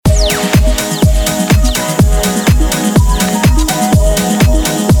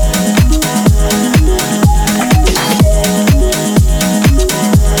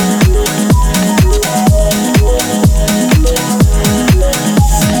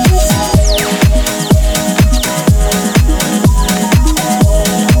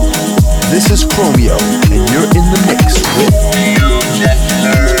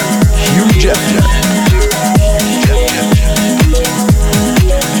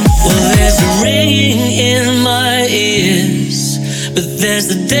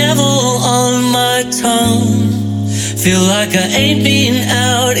the devil on my tongue. Feel like I ain't been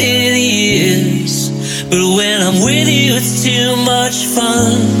out in years, but when I'm with you it's too much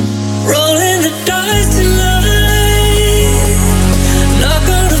fun. Rolling the dice tonight, not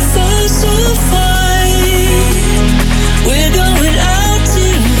gonna fuss or fight. We're going out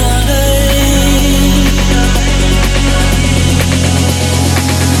tonight,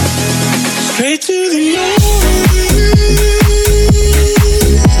 straight to the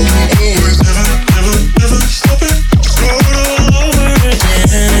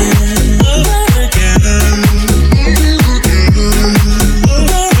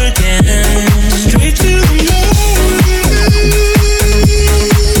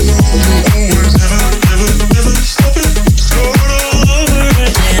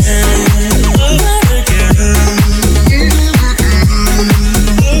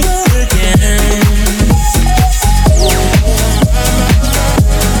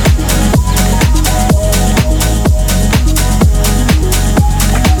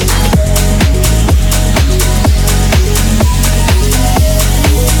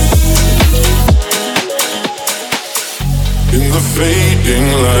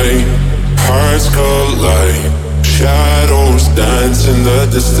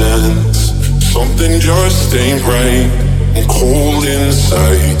distance. Something just ain't right. I'm cold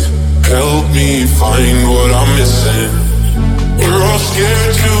inside. Help me find what I'm missing. We're all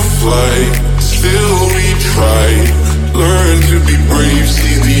scared to fly, still we try. Learn to be brave,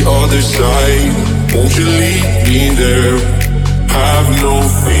 see the other side. Won't you lead me there? Have no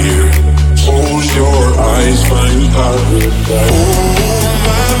fear. Close your eyes, find paradise. Oh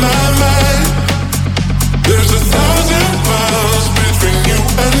my, my, my. There's 1,000 miles between you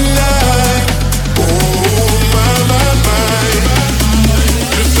and I. Oh my, my, my.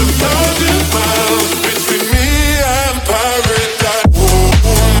 Just 1,000 miles between me and paradise. Oh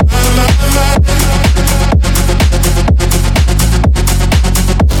my, my, my.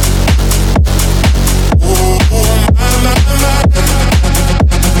 Oh my, my, my.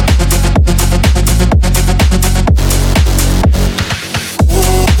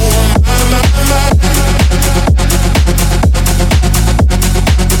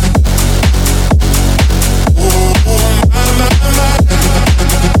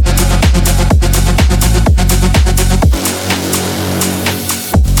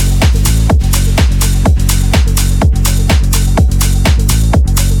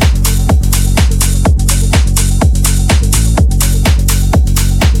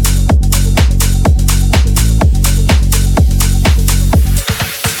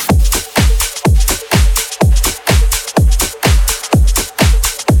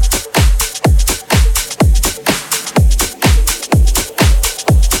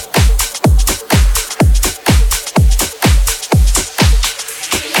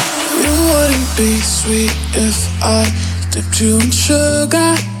 Be sweet if I dipped you in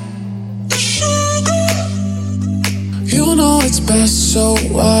sugar. You know it's best, so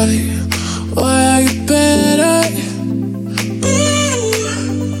why are you better?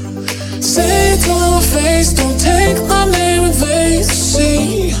 Say it to my face, don't take my name in vain.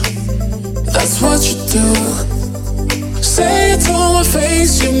 See, that's what you do. Say it to my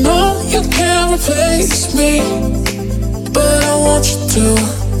face, you know you can't replace me, but I want you to.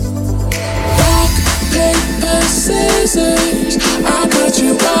 Paper, scissors, I cut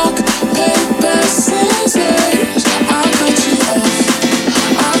you. Rock, paper, scissors, I cut you off.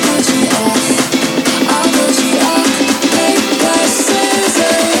 I cut you off. I cut you off. Paper,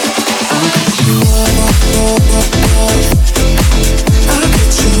 scissors, I cut you off. I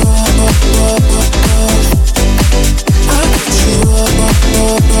cut you off. I cut you off.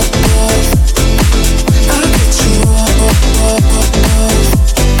 I cut you off.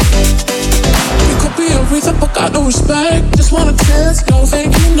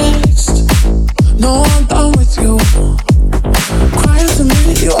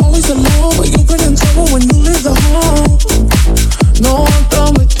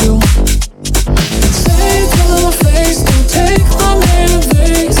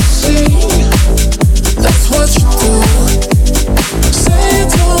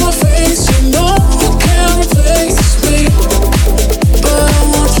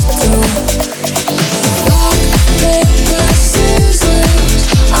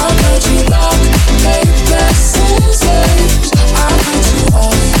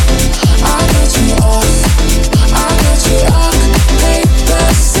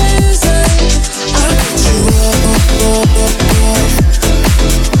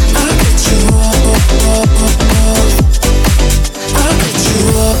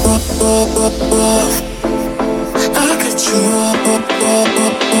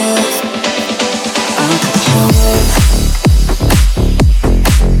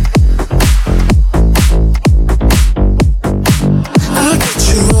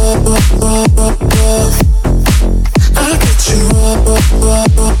 I got you off.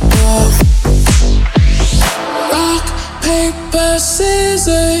 Rock, paper,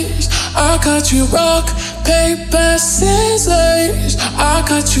 scissors. I got you. Rock, paper, scissors. I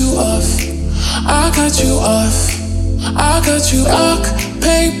got you off. I got you off. I got you. Rock,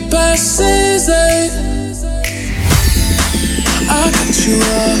 paper, scissors. I got you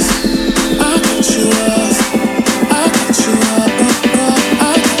off. I got you off. I got you off.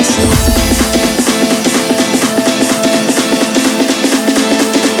 I got you off.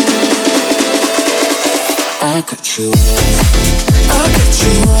 I got you off. I got you off. I got you off. I got you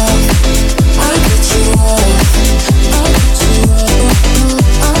off. I got you off. I got you off.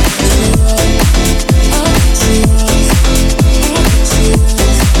 I got you off.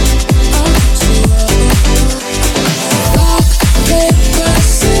 I got you off. Rock, paper,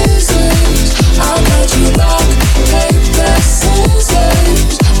 scissors. I got you. Rock, paper, scissors.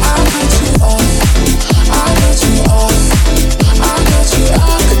 I got you off. I got you off. I got you.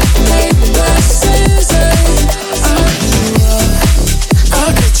 Rock, paper, scissors. I got you off. I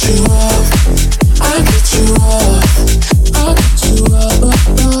got you off. I got you off.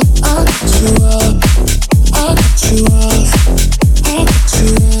 I got you off. I got you off. I got you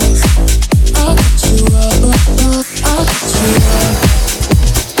off. I got you off. I got you off. I got you off.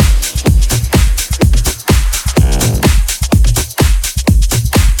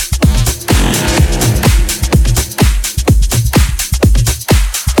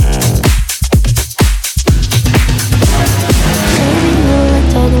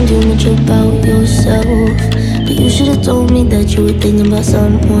 Talking too much about yourself, but you should have told me that you were thinking about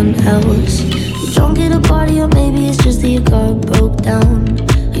someone else. You're drunk at a party, or maybe it's just that your car broke down.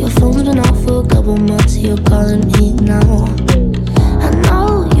 Your phone's been off for a couple months, you're calling me now. I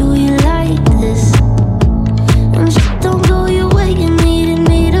know you like this. When shit don't go your way, you needed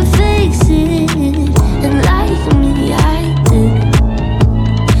me to fix it. And like me, I did,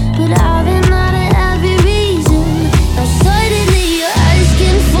 but I've been out of every reason. Now suddenly you're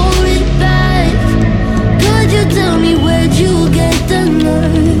asking for it back. Could you tell me where'd you get the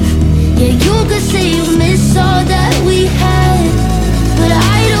nerve? Yeah, you could say you miss all that we had, but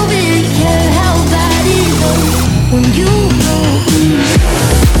I don't really care how bad it goes when you know me.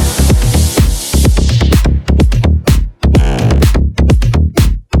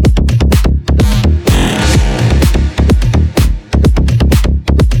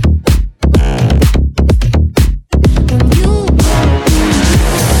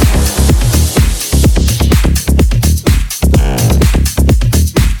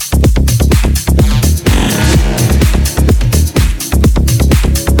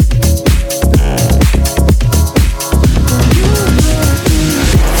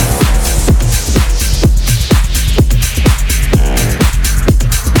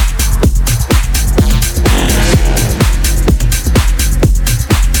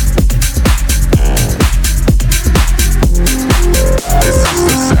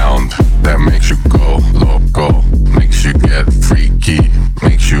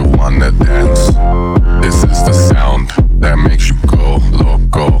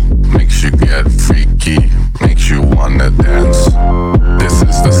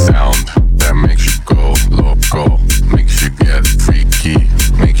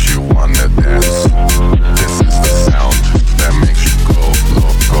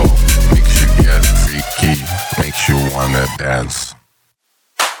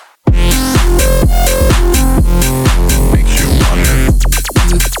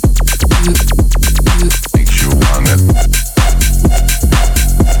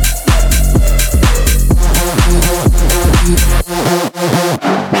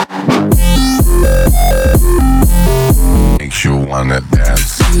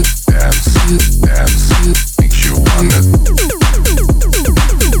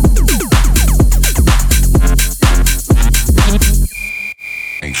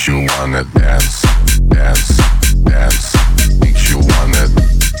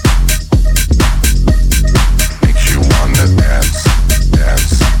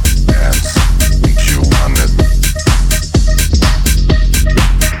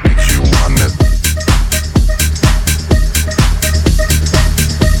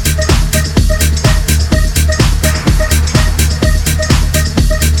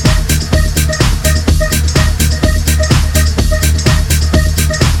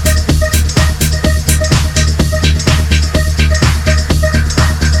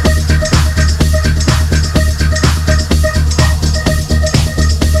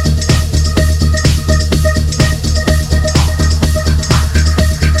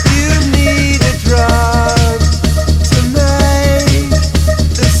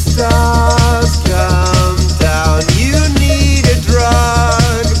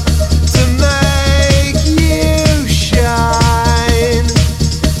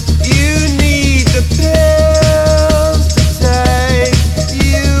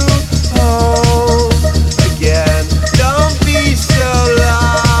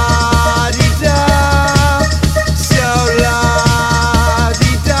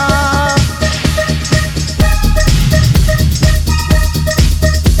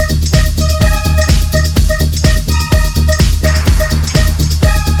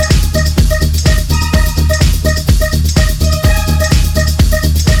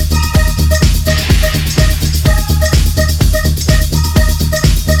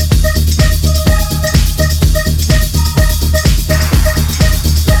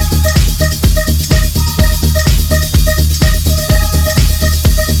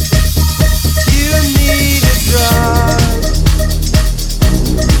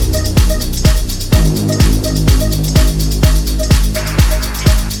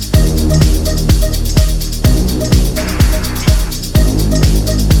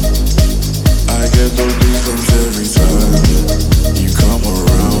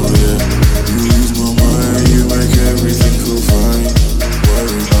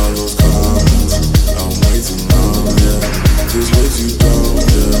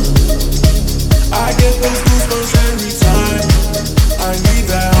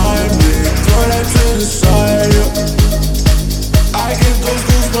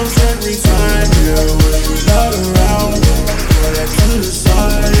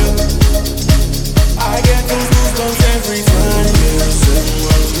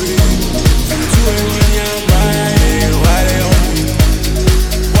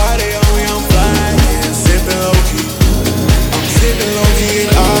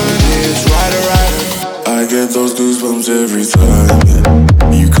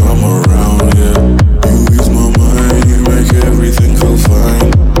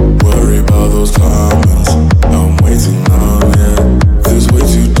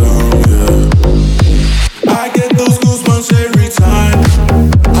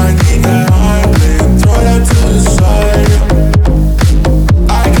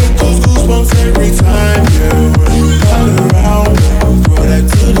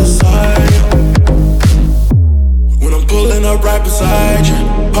 ride,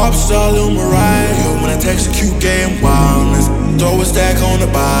 yeah. Pop star Lil Mariah. When I text a cute game wildness. Throw a stack on the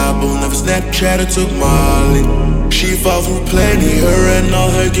Bible. Never Snapchat or took Molly. She fought through plenty, her and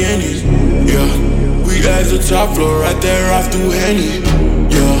all her guineas. Yeah, we at the top floor, right there off through Henny.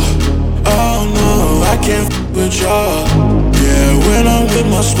 Yeah, oh no, I can't f with y'all. Yeah, when I'm with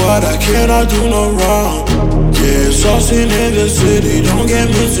my squad, I cannot do no wrong. Yeah, saucing in the city, don't get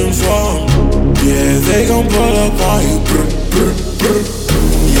misinformed. Yeah, they gon' pull up on you. Brr, brr, brr.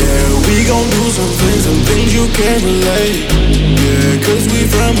 Yeah, we gon' do some things you can't relate. Yeah, cause we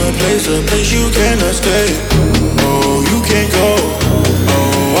from a place you cannot stay. Oh, you can't go.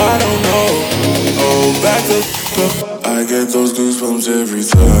 Oh, I don't know. Oh, back the f up. I get those goosebumps every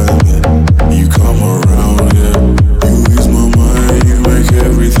time, yeah. You come around, yeah. You ease my mind, you make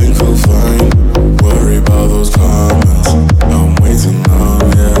everything feel fine. Worry about those comments, I'm waiting now,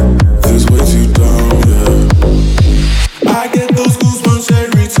 yeah. This way too dumb, yeah. I get those goosebumps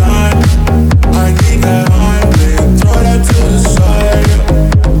every time. I need that Heimlich, throw that to the side, yeah.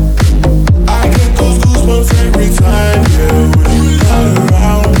 I get those goosebumps every time, yeah. When you not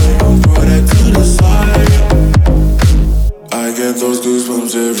around, yeah. Throw that to the side, yeah. I get those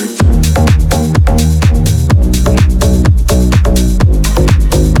goosebumps every time.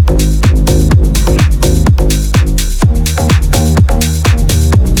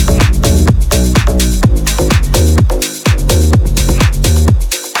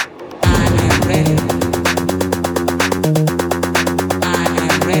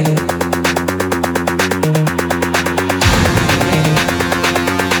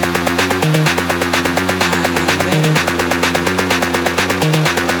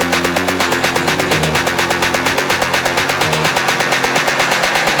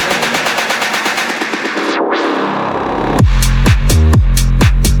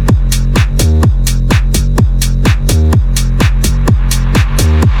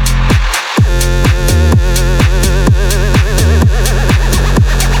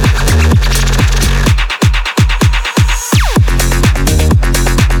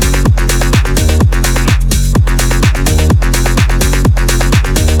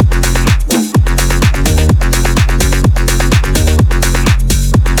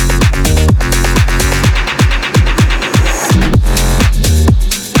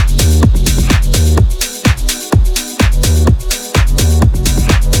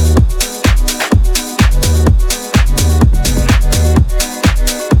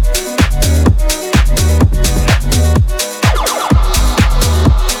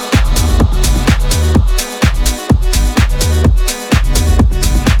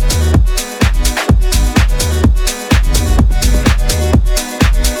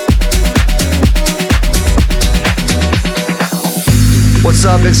 What's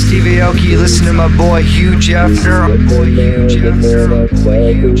up, it's Stevie Aoki. Listen to my boy Hugh Jeffner. Had a million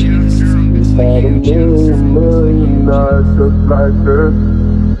nights just like this.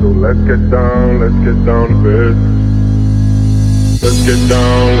 So let's get down to bed. Let's get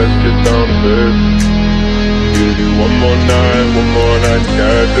down to bed. Give you one more night,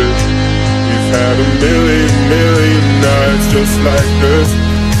 got this. We've had a million nights just like this.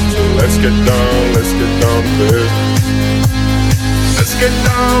 So let's get down to bed.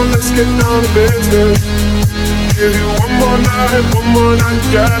 Let's get down to business. Give you one more night,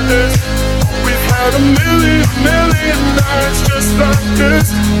 got this. We've had a million nights just like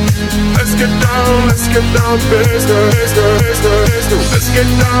this. Let's get down to business. Let's get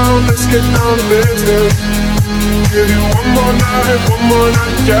down to business. Give you one more night,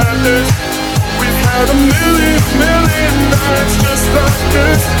 got this. We've had a million nights just like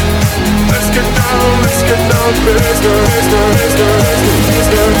this. Let's get down to business.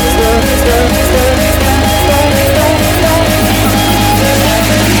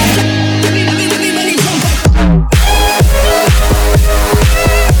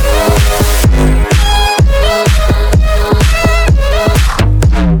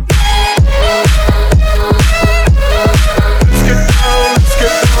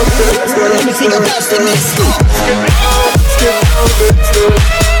 Let me see the dust in this. Let's get down to business.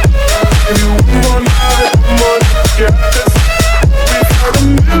 Give you one more night, got this. We've had a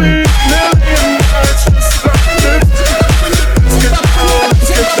million nights just like this. Let's get down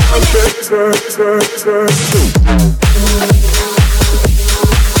to business.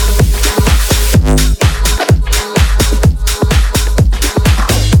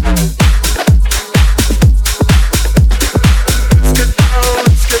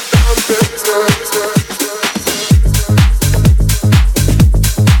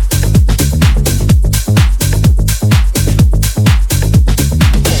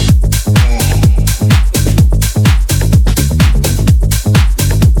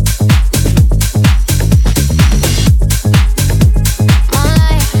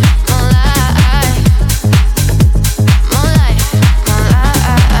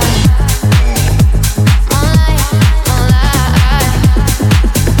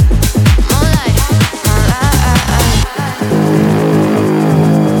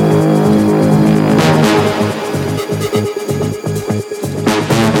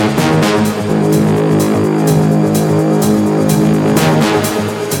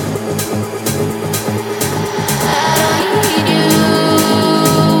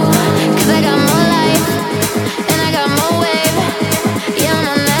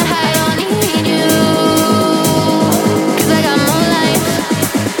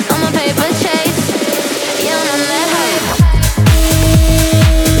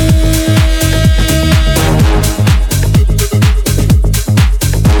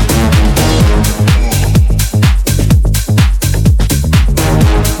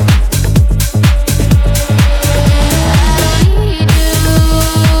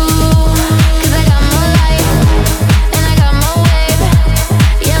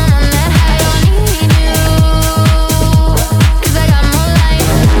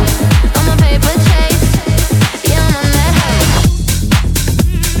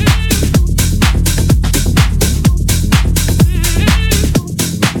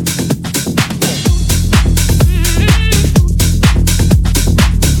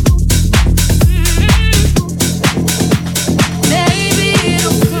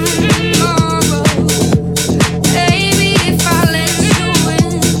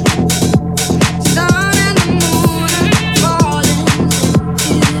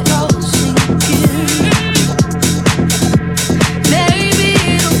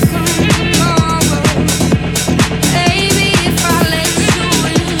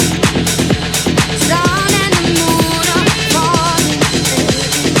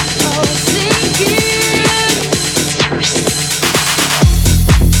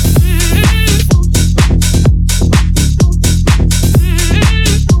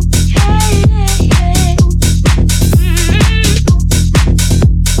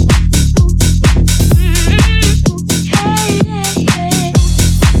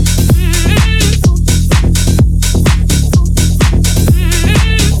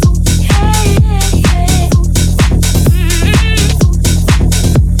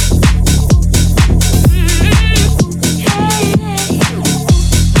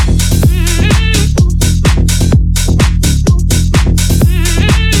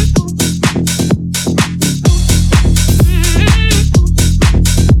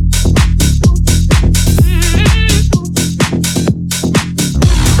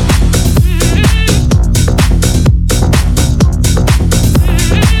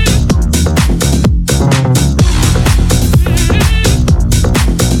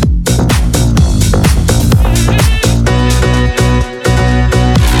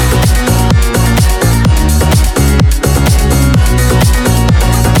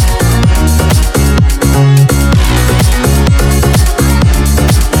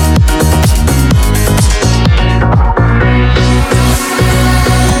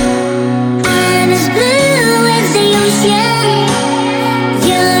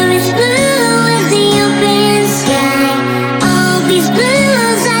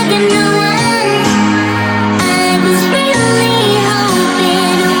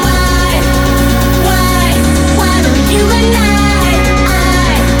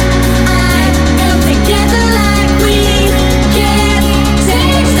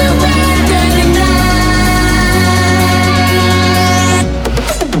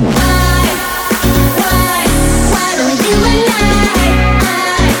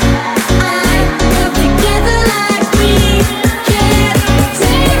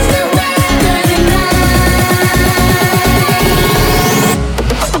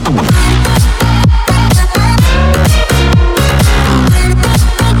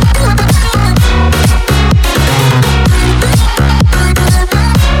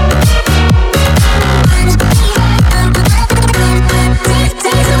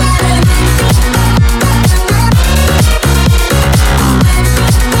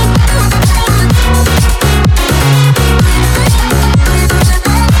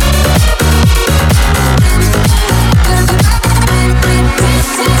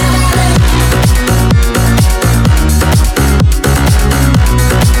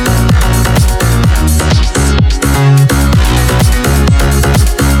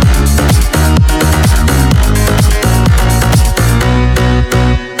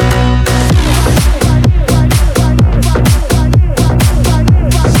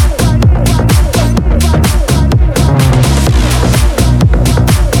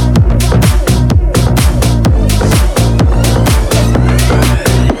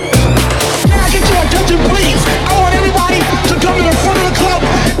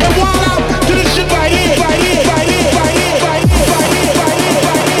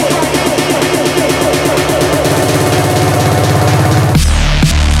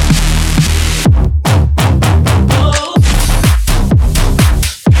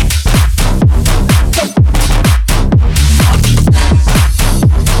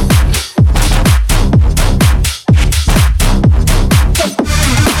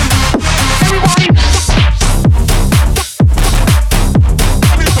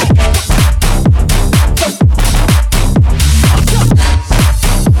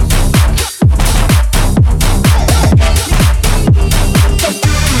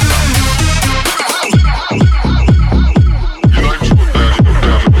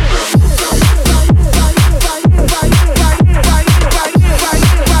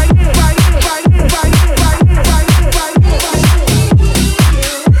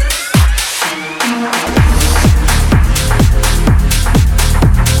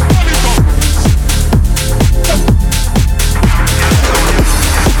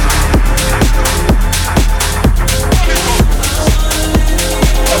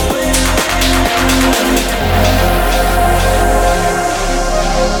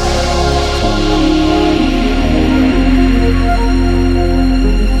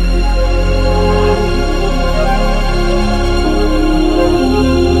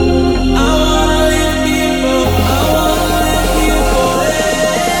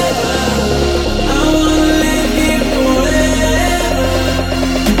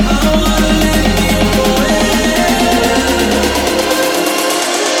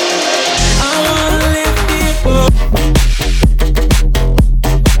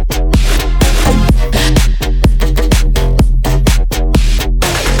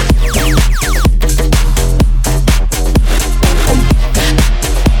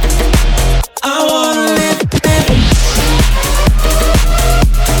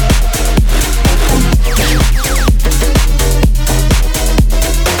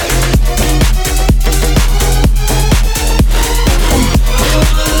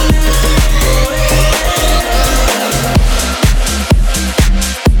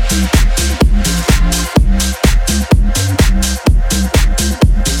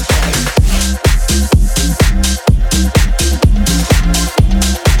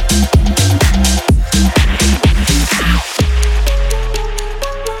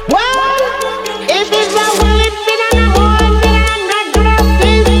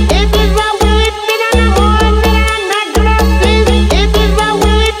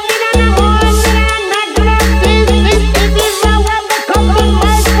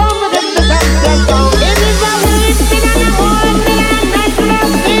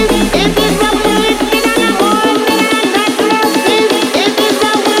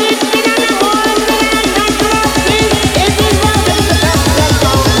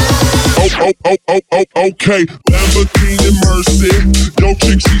 Okay, Lamborghini Mercy. Yo,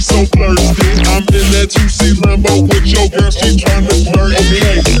 chick, she so thirsty. I'm in that 2C Lambo with your girl, she tryna flirt me.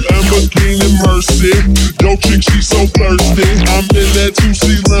 Lamborghini Mercy. Yo, chick, she so thirsty. I'm in that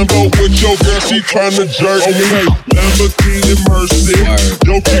 2C Lambo with your girl, she tryna jerk me. Lamborghini Mercy.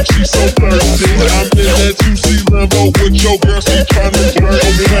 Yo, chick, she so thirsty. I'm in that 2C Lambo with your girl, she tryna jerk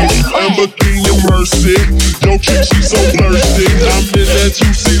me. Lamborghini Mercy. Yo, chick, she so thirsty. I'm in that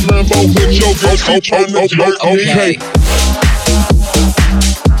 2C Lambo with your girl, she tryna jerk me. Okay.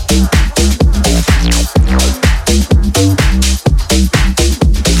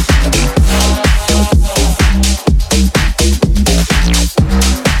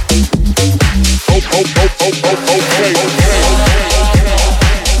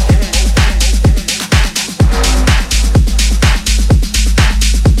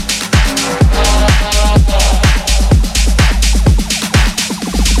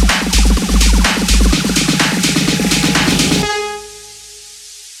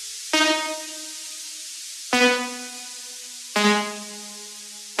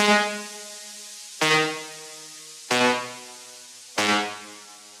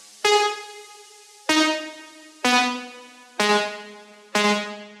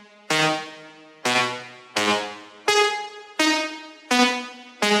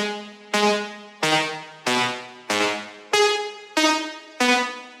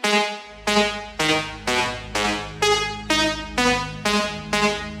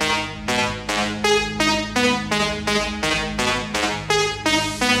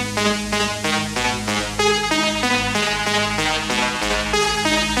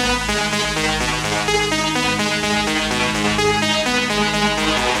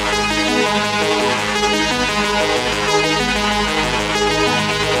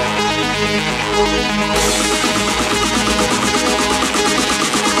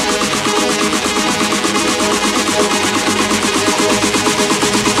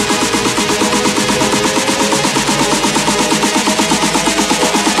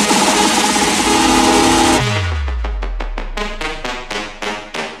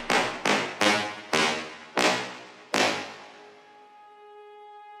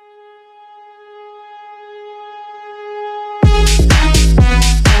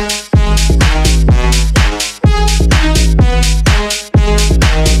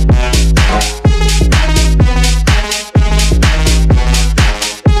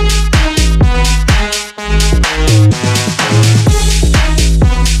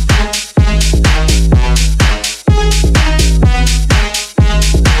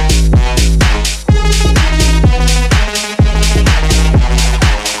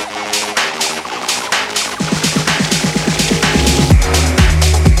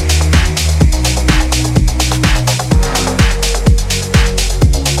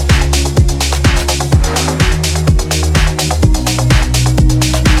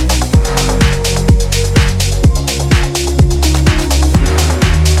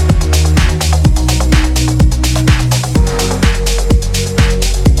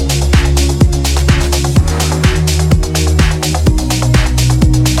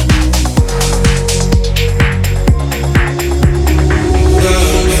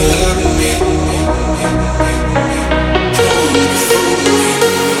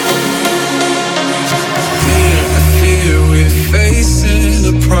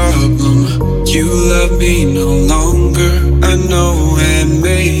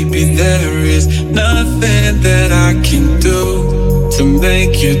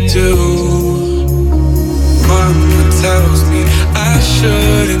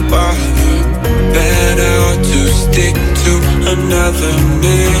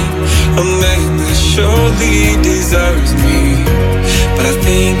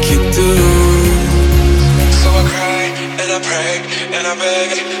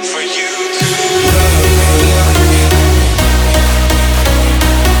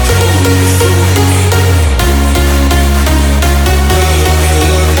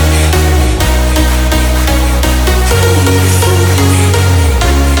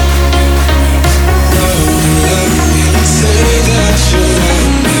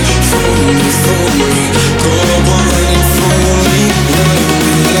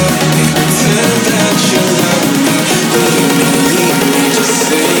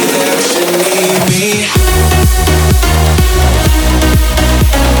 Say that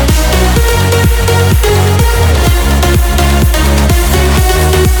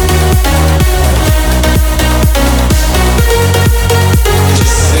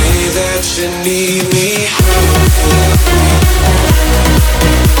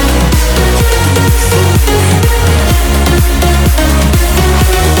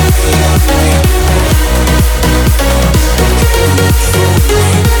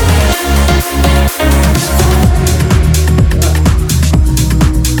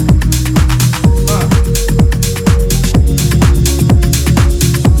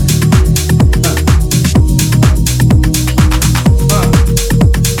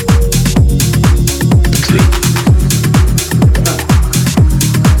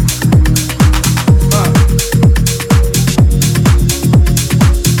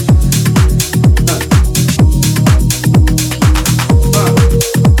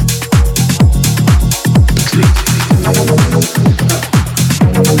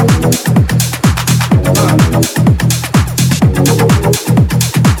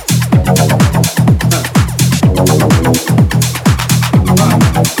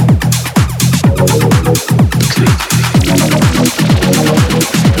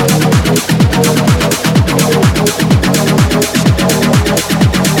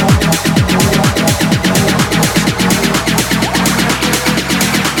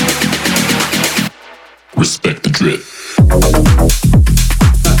Respect the drip.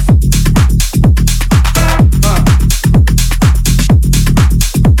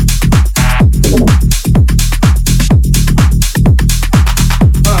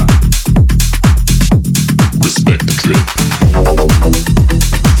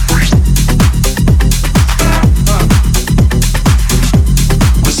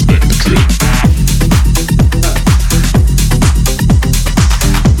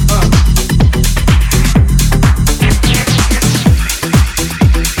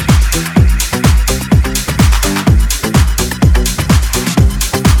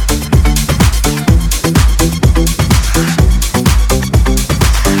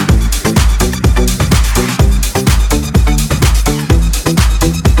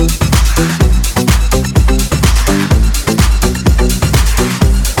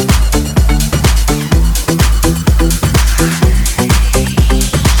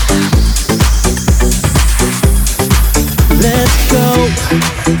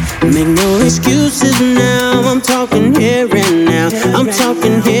 Make no excuses now, I'm talking here and now. I'm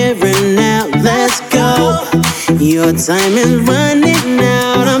talking here and now, let's go. Your time is running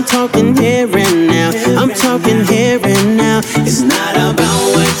out, I'm talking here and now. I'm talking here and now. It's not about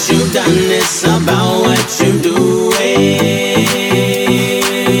what you've done, it's about what you're doing.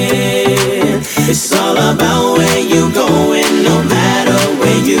 It's all about where you're going, no matter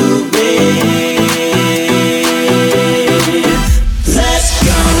where you've been. Let's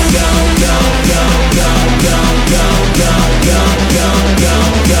go.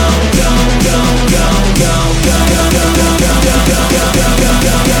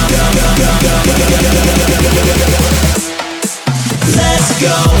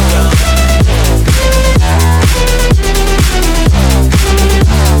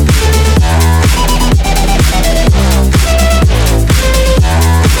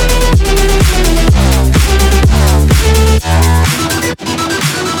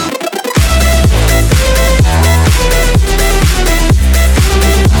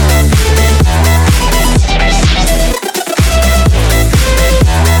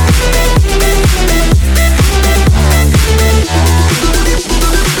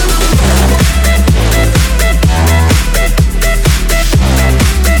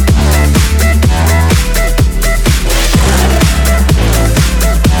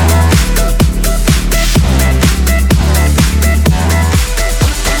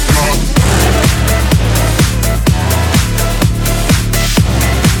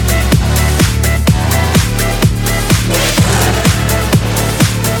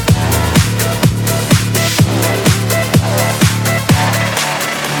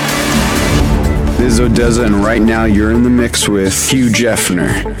 This is Odessa, and right now you're in the mix with Hugh Jeffner.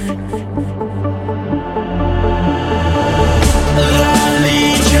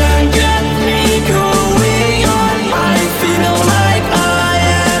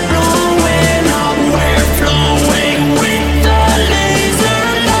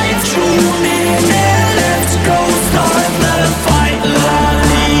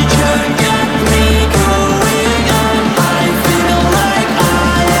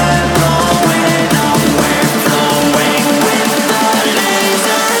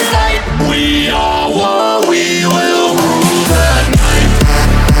 Light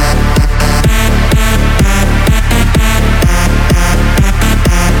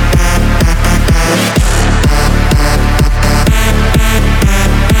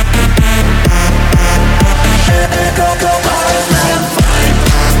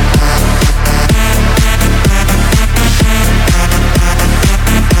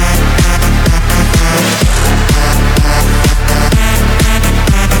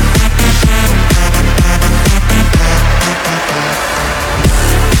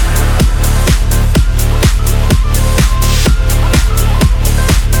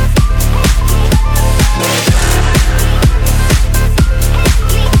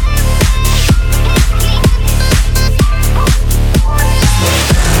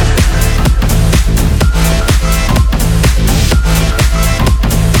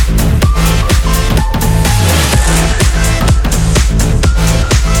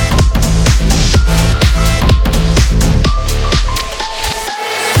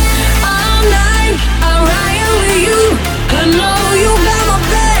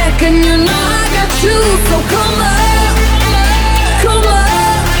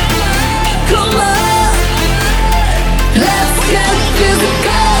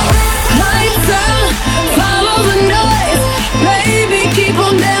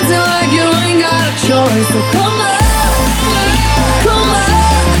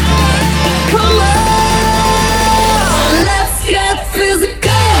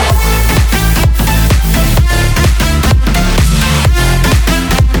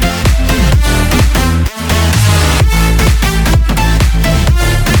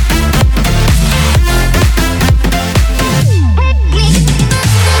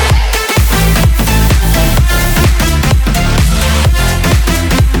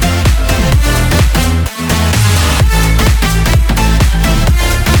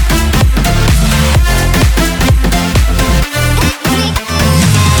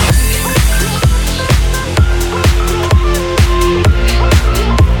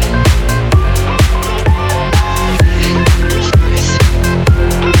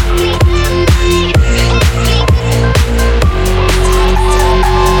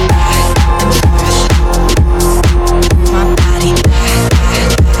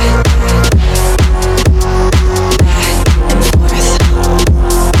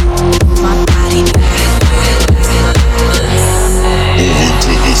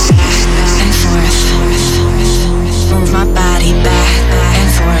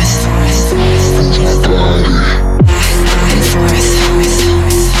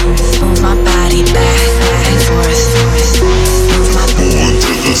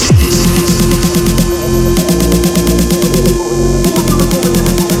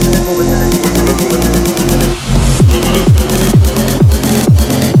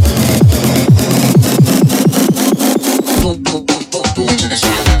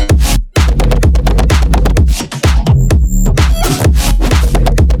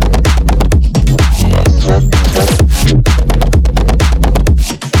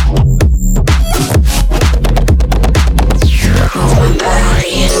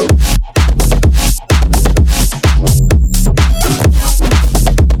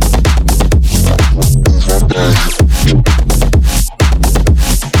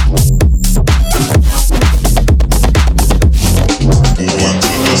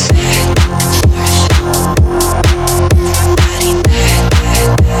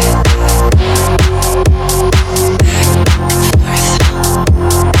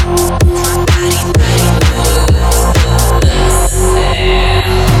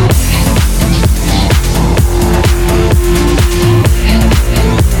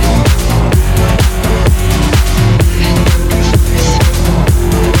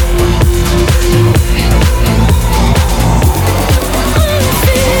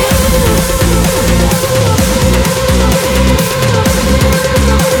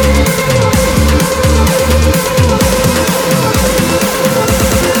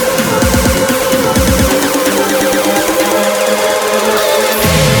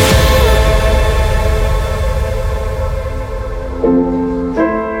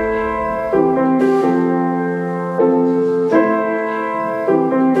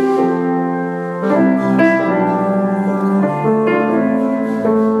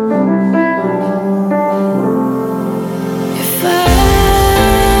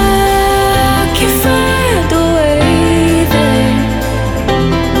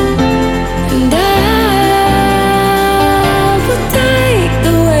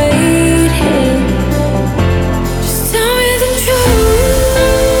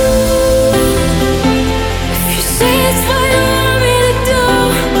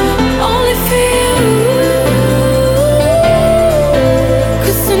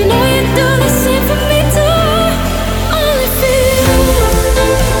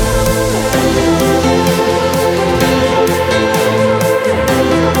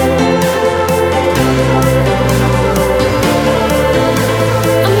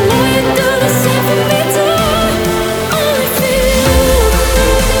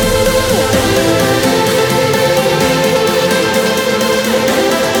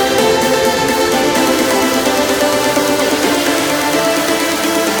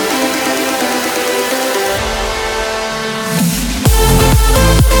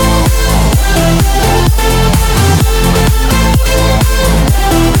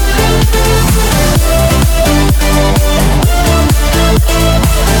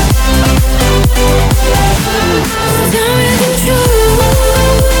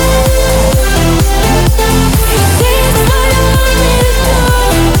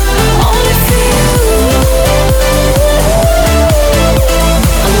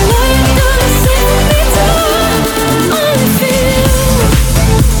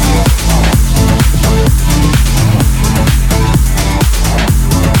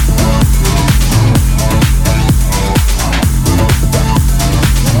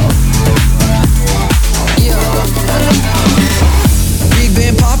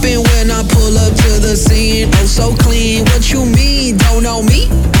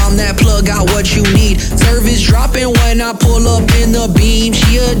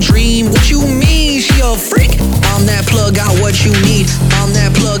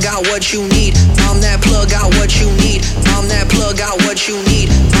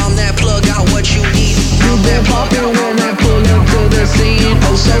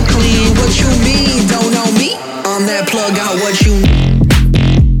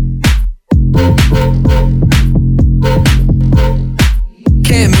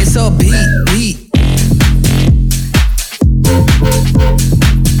Can't miss a beat.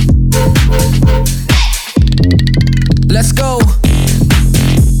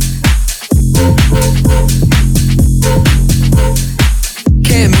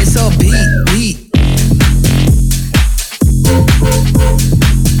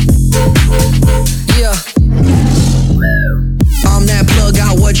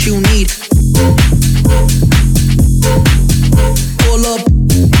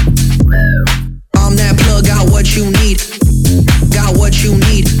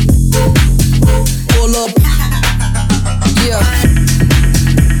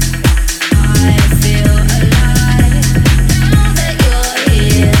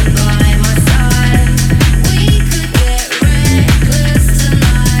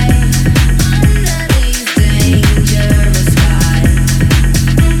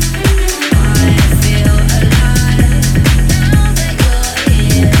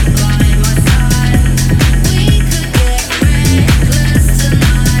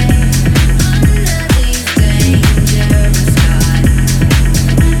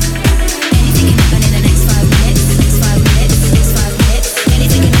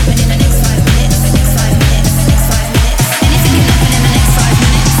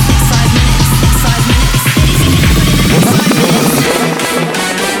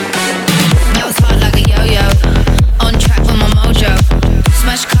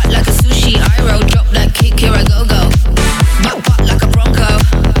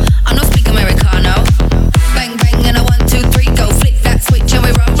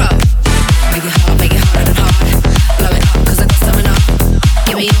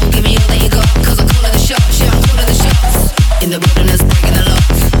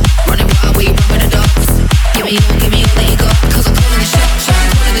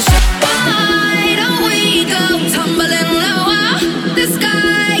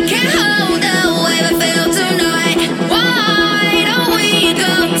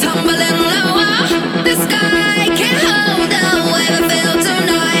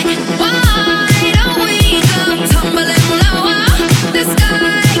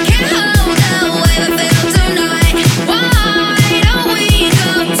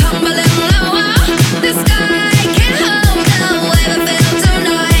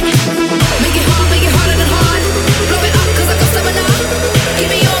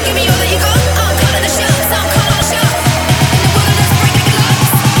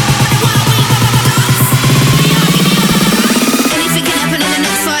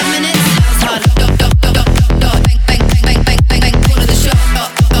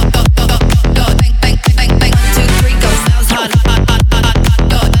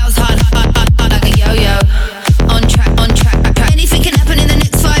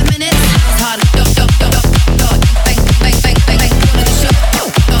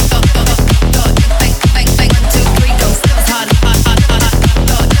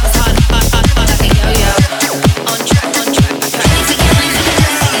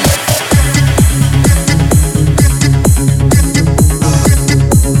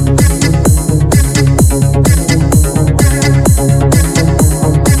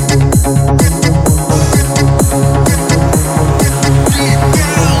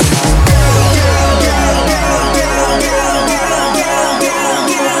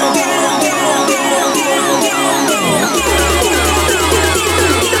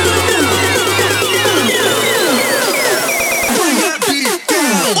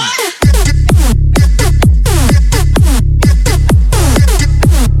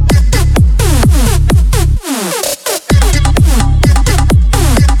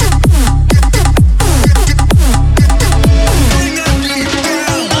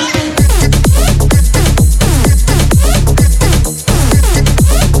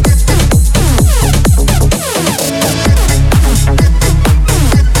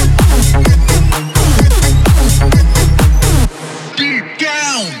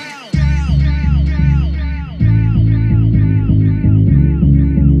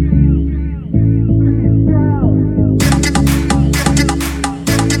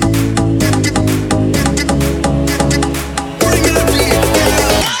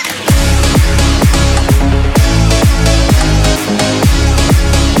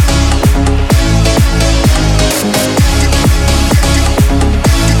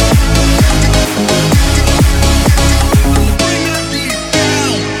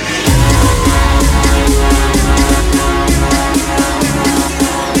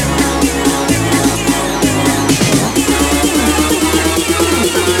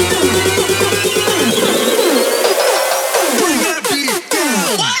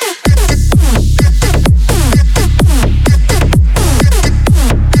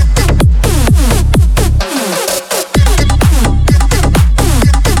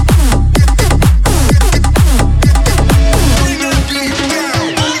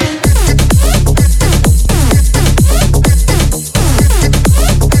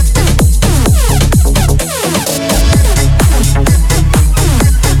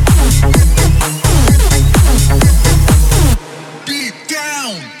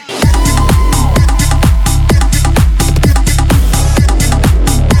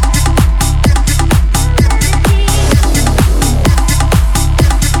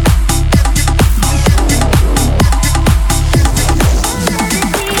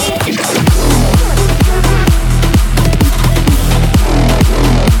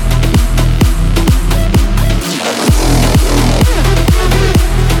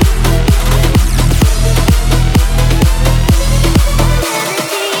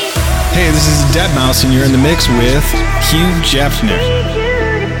 Deadmau5, and you're in the mix with Hugh Jeffner.